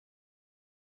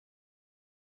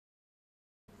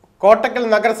Kottakkal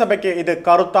നഗരസഭയ്ക്ക് ഇത്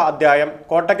കറുത്ത അധ്യായം.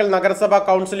 കോട്ടക്കൽ നഗരസഭാ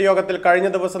കൗൺസിൽ യോഗത്തിൽ കഴിഞ്ഞ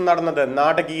ദിവസം നടന്നത്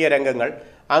നാടകീയ രംഗങ്ങൾ.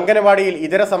 അംഗനവാടിയിൽ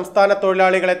ഇതര സംസ്ഥാന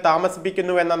തൊഴിലാളികളെ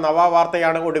താമസിപ്പിക്കുന്നുവെന്ന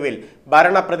നവവാർത്തയാണ് ഒടുവിൽ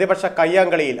ഭരണ പ്രതിപക്ഷ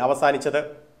കയ്യാങ്കളിയിൽ അവസാനിച്ചത്.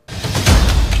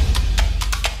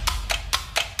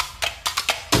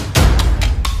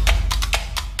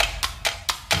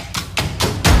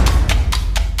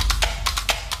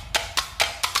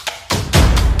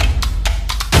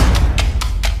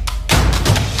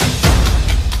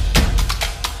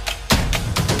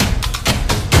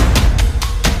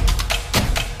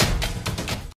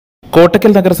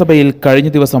 കോട്ടക്കൽ നഗരസഭയിൽ കഴിഞ്ഞ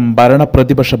ദിവസം ഭരണ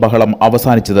പ്രതിപക്ഷ ബഹളം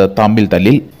അവസാനിച്ചത് തമ്മിൽ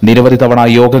തല്ലിൽ. നിരവധി തവണ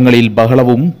യോഗങ്ങളിൽ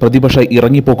ബഹളവും പ്രതിപക്ഷ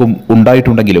ഇറങ്ങിപ്പോക്കും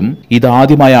ഉണ്ടായിട്ടുണ്ടെങ്കിലും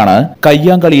ഇതാദ്യമായാണ്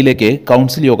കയ്യാങ്കളിയിലേക്ക്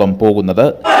കൗൺസിൽ യോഗം പോകുന്നത്.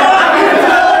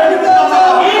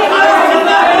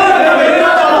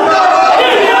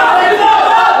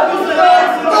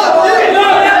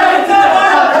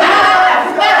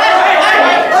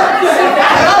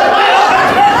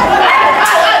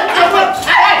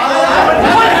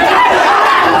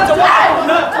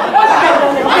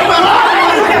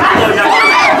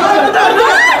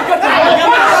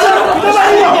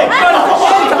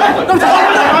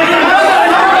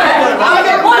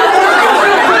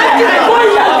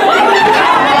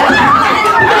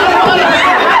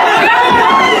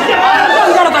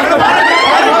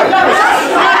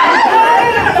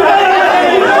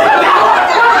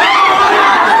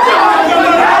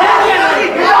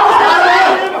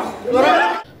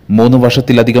 മൂന്ന്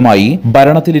വർഷത്തിലധികമായി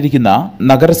ഭരണത്തിലിരിക്കുന്ന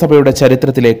നഗരസഭയുടെ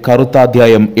ചരിത്രത്തിലെ കറുത്ത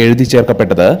അധ്യായം എഴുതി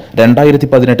ചേർക്കപ്പെട്ടത്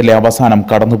 2018 അവസാനം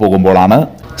കടന്നുപോകുമ്പോഴാണ്.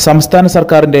 സംസ്ഥാന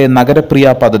സർക്കാരിന്റെ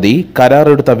നഗരപ്രിയ പദ്ധതി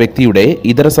കരാറെടുത്ത വ്യക്തിയുടെ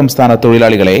ഇതര സംസ്ഥാന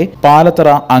തൊഴിലാളികളെ പാലത്തറ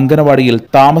അംഗനവാടിയിൽ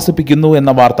താമസിപ്പിക്കുന്നു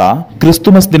എന്ന വാർത്ത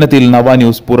ക്രിസ്തുമസ് ദിനത്തിൽ നവ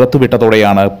ന്യൂസ്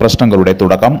പുറത്തുവിട്ടതോടെയാണ് പ്രശ്നങ്ങളുടെ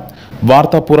തുടക്കം.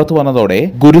 വാർത്ത പുറത്തു വന്നതോടെ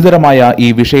ഗുരുതരമായ ഈ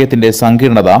വിഷയത്തിന്റെ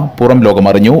സങ്കീർണത പുറം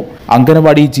ലോകമറിഞ്ഞു.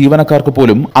 അംഗനവാടി ജീവനക്കാർക്ക്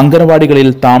പോലും അംഗനവാടികളിൽ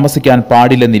താമസിക്കാൻ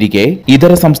പാടില്ലെന്നിരിക്കെ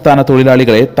ഇതര സംസ്ഥാന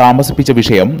തൊഴിലാളികളെ താമസിപ്പിച്ച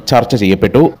വിഷയം ചർച്ച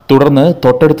ചെയ്യപ്പെട്ടു. തുടർന്ന്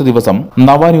തൊട്ടടുത്ത ദിവസം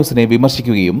നവ ന്യൂസിനെ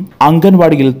വിമർശിക്കുകയും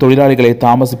അംഗൻവാടിയിൽ തൊഴിലാളികളെ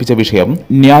താമസിപ്പിച്ച വിഷയം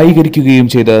ന്യായീകരിക്കുകയും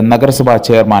ചെയ്ത് നഗരസഭാ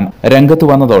ചെയർമാൻ രംഗത്ത്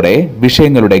വന്നതോടെ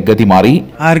വിഷയങ്ങളുടെ ഗതി മാറി.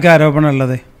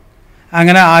 ആരോപണമുള്ളത്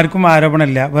അങ്ങനെ ആർക്കും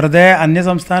ആരോപണമില്ല. വെറുതെ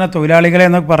അന്യസംസ്ഥാന തൊഴിലാളികളെ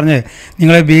എന്നൊക്കെ പറഞ്ഞ്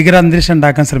നിങ്ങൾ ഭീകര അന്തരീക്ഷം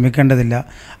ഉണ്ടാക്കാൻ ശ്രമിക്കേണ്ടതില്ല.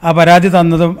 ആ പരാതി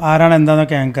തന്നതും ആരാണ്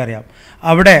എന്താണെന്നൊക്കെ ഞങ്ങൾക്കറിയാം.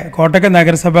 അവിടെ കോട്ടക്കൽ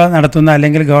നഗരസഭ നടത്തുന്ന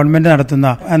അല്ലെങ്കിൽ ഗവൺമെൻറ് നടത്തുന്ന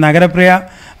നഗരപ്രിയ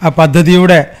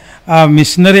പദ്ധതിയുടെ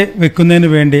മിഷനറി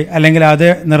വെക്കുന്നതിന് വേണ്ടി അല്ലെങ്കിൽ അത്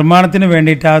നിർമ്മാണത്തിന്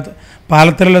വേണ്ടിയിട്ട് ആ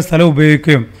പാലത്തിലുള്ള സ്ഥലം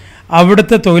ഉപയോഗിക്കുകയും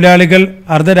അവിടുത്തെ തൊഴിലാളികൾ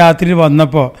അർദ്ധരാത്രിയിൽ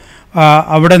വന്നപ്പോൾ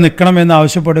അവിടെ നിൽക്കണമെന്ന്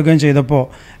ആവശ്യപ്പെടുകയും ചെയ്തപ്പോൾ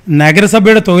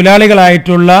നഗരസഭയുടെ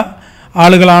തൊഴിലാളികളായിട്ടുള്ള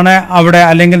ആളുകളാണ് അവിടെ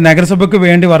അല്ലെങ്കിൽ നഗരസഭയ്ക്ക്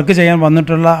വേണ്ടി വർക്ക് ചെയ്യാൻ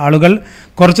വന്നിട്ടുള്ള ആളുകൾ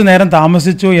കുറച്ചു നേരം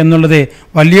താമസിച്ചു എന്നുള്ളത്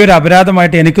വലിയൊരു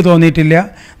അപരാധമായിട്ട് എനിക്ക് തോന്നിയിട്ടില്ല.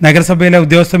 നഗരസഭയിലെ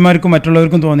ഉദ്യോഗസ്ഥന്മാർക്കും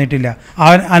മറ്റുള്ളവർക്കും തോന്നിയിട്ടില്ല.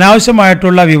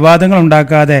 അനാവശ്യമായിട്ടുള്ള വിവാദങ്ങൾ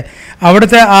ഉണ്ടാക്കാതെ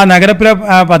അവിടുത്തെ ആ നഗരപ്രിയ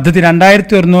പദ്ധതി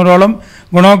 2100ഓളം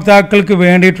ഗുണഭോക്താക്കൾക്ക്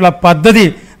വേണ്ടിയിട്ടുള്ള പദ്ധതി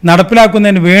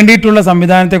നടപ്പിലാക്കുന്നതിന് വേണ്ടിയിട്ടുള്ള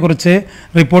സംവിധാനത്തെക്കുറിച്ച്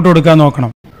റിപ്പോർട്ട് കൊടുക്കാൻ നോക്കണം.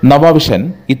 നവാവിഷൻ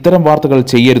ഇത്തരം വാർത്തകൾ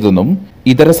ചെയ്യരുതെന്നും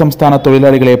ഇതര സംസ്ഥാന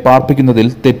തൊഴിലാളികളെ പാർപ്പിക്കുന്നതിൽ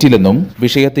തെറ്റില്ലെന്നും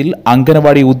വിഷയത്തിൽ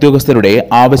അംഗനവാടി ഉദ്യോഗസ്ഥരുടെ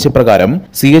ആവശ്യപ്രകാരം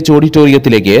CH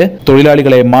ഓഡിറ്റോറിയത്തിലേക്ക്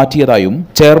തൊഴിലാളികളെ മാറ്റിയതായും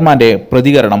ചെയർമാന്റെ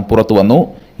പ്രതികരണം പുറത്തുവന്നു.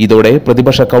 ഇതോടെ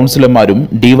പ്രതിപക്ഷ കൌൺസിലർമാരും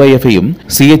ഡിവൈഎഫ്ഐയും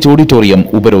CH ഓഡിറ്റോറിയം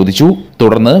ഉപരോധിച്ചു.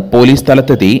 തുടർന്ന് പോലീസ്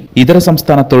സ്ഥലത്തെത്തി ഇതര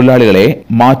സംസ്ഥാന തൊഴിലാളികളെ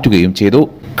മാറ്റുകയും ചെയ്തു.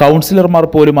 കൌൺസിലർമാർ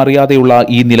പോലും അറിയാതെയുള്ള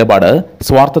ഈ നിലപാട്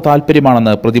സ്വാർത്ഥ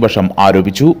താൽപര്യമാണെന്ന് പ്രതിപക്ഷം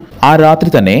ആരോപിച്ചു. ആ രാത്രി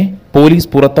തന്നെ പോലീസ്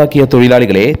പുറത്താക്കിയ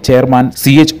തൊഴിലാളികളെ ചെയർമാൻ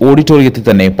CH ഓഡിറ്റോറിയത്തിൽ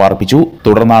തന്നെ പാർപ്പിച്ചു.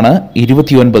 തുടർന്നാണ്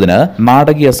 29-ന്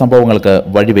നാടകീയ സംഭവങ്ങൾക്ക്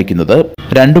വഴിവെക്കുന്നത്.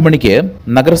 2 മണിക്ക്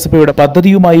നഗരസഭയുടെ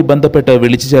പദ്ധതിയുമായി ബന്ധപ്പെട്ട്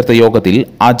വിളിച്ചു ചേർത്ത യോഗത്തിൽ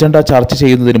അജണ്ട ചർച്ച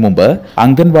ചെയ്യുന്നതിന് മുമ്പ്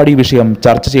അംഗൻവാടി വിഷയം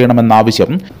ചർച്ച ചെയ്യണമെന്ന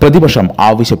ആവശ്യം പ്രതിപക്ഷം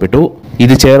ആവശ്യപ്പെട്ടു.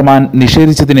 ഇത് ചെയർമാൻ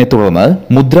നിഷേധിച്ചതിനെ തുടർന്ന്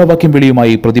മുദ്രാവാക്യം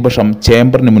വിളിയുമായി പ്രതിപക്ഷം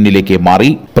ചേംബറിന് മുന്നിലേക്ക് മാറി.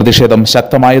 പ്രതിഷേധം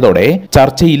ശക്തമായതോടെ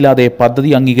ചർച്ചയില്ലാതെ പദ്ധതി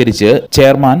അംഗീകരിച്ച്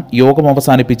ചെയർമാൻ യോഗം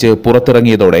അവസാനിപ്പിച്ച്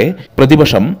പുറത്തിറങ്ങിയതോടെ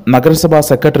പ്രതിപക്ഷം നഗരസഭാ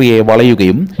സെക്രട്ടറിയെ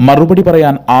വളയുകയും മറുപടി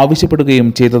പറയാൻ ആവശ്യപ്പെടുകയും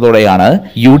ചെയ്തതോടെയാണ്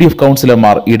UDF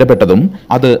കൌൺസിലർമാർ ഇടപെട്ടതും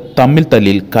അത് തമ്മിൽ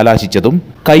തല്ലിൽ കലാശിച്ചതും.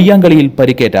 കയ്യാങ്കളിയിൽ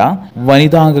പരിക്കേറ്റ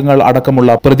വനിതാംഗങ്ങൾ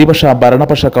അടക്കമുള്ള പ്രതിപക്ഷ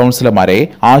ഭരണപക്ഷ കൌൺസിലർമാരെ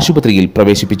ആശുപത്രിയിൽ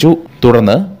പ്രവേശിപ്പിച്ചു.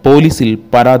 തുടർന്ന് പോലീസിൽ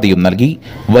പരാതിയും നൽകി.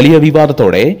 വലിയ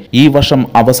വിവാദത്തോടെ ഈ വർഷം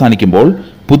അവസാനിക്കുമ്പോൾ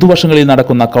പുതുവർഷങ്ങളിൽ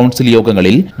നടക്കുന്ന കൌൺസിൽ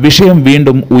യോഗങ്ങളിൽ വിഷയം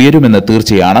വീണ്ടും ഉയരുമെന്ന്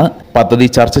തീർച്ചയാണ്. പദ്ധതി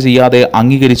ചർച്ച ചെയ്യാതെ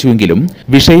അംഗീകരിച്ചുവെങ്കിലും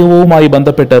വിഷയവുമായി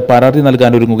ബന്ധപ്പെട്ട് പരാതി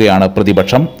നൽകാനൊരുങ്ങുകയാണ്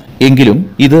പ്രതിപക്ഷം. എങ്കിലും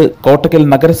ഇത് കോട്ടക്കൽ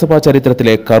നഗരസഭാ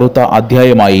ചരിത്രത്തിലെ കറുത്ത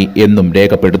അധ്യായമായി എന്നും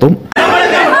രേഖപ്പെടുത്തും.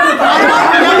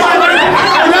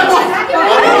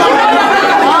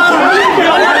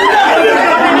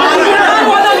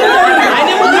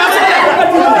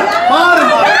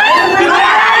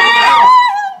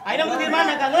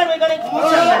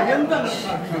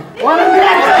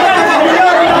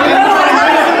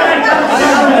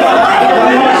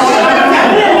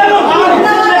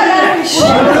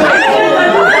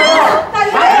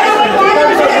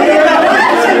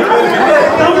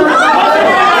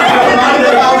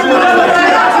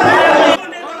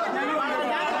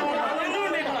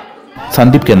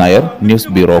 Sandeep K Nair,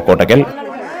 news bureau, Kottakkal.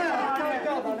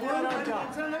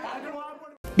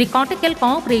 The Kottakkal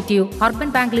Cooperative Urban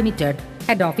Bank Limited,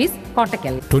 Head Office,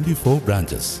 Kottakkal. 24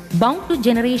 branches. Bound to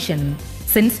generation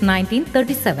since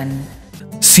 1937.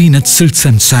 Seenat Silks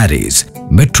and Sarees,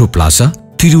 Metro Plaza,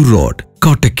 Thiru Road,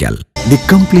 Kottakkal. The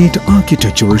complete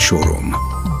architectural showroom,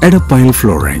 Edapile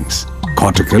Floorings,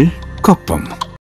 Kottakkal, Koppam.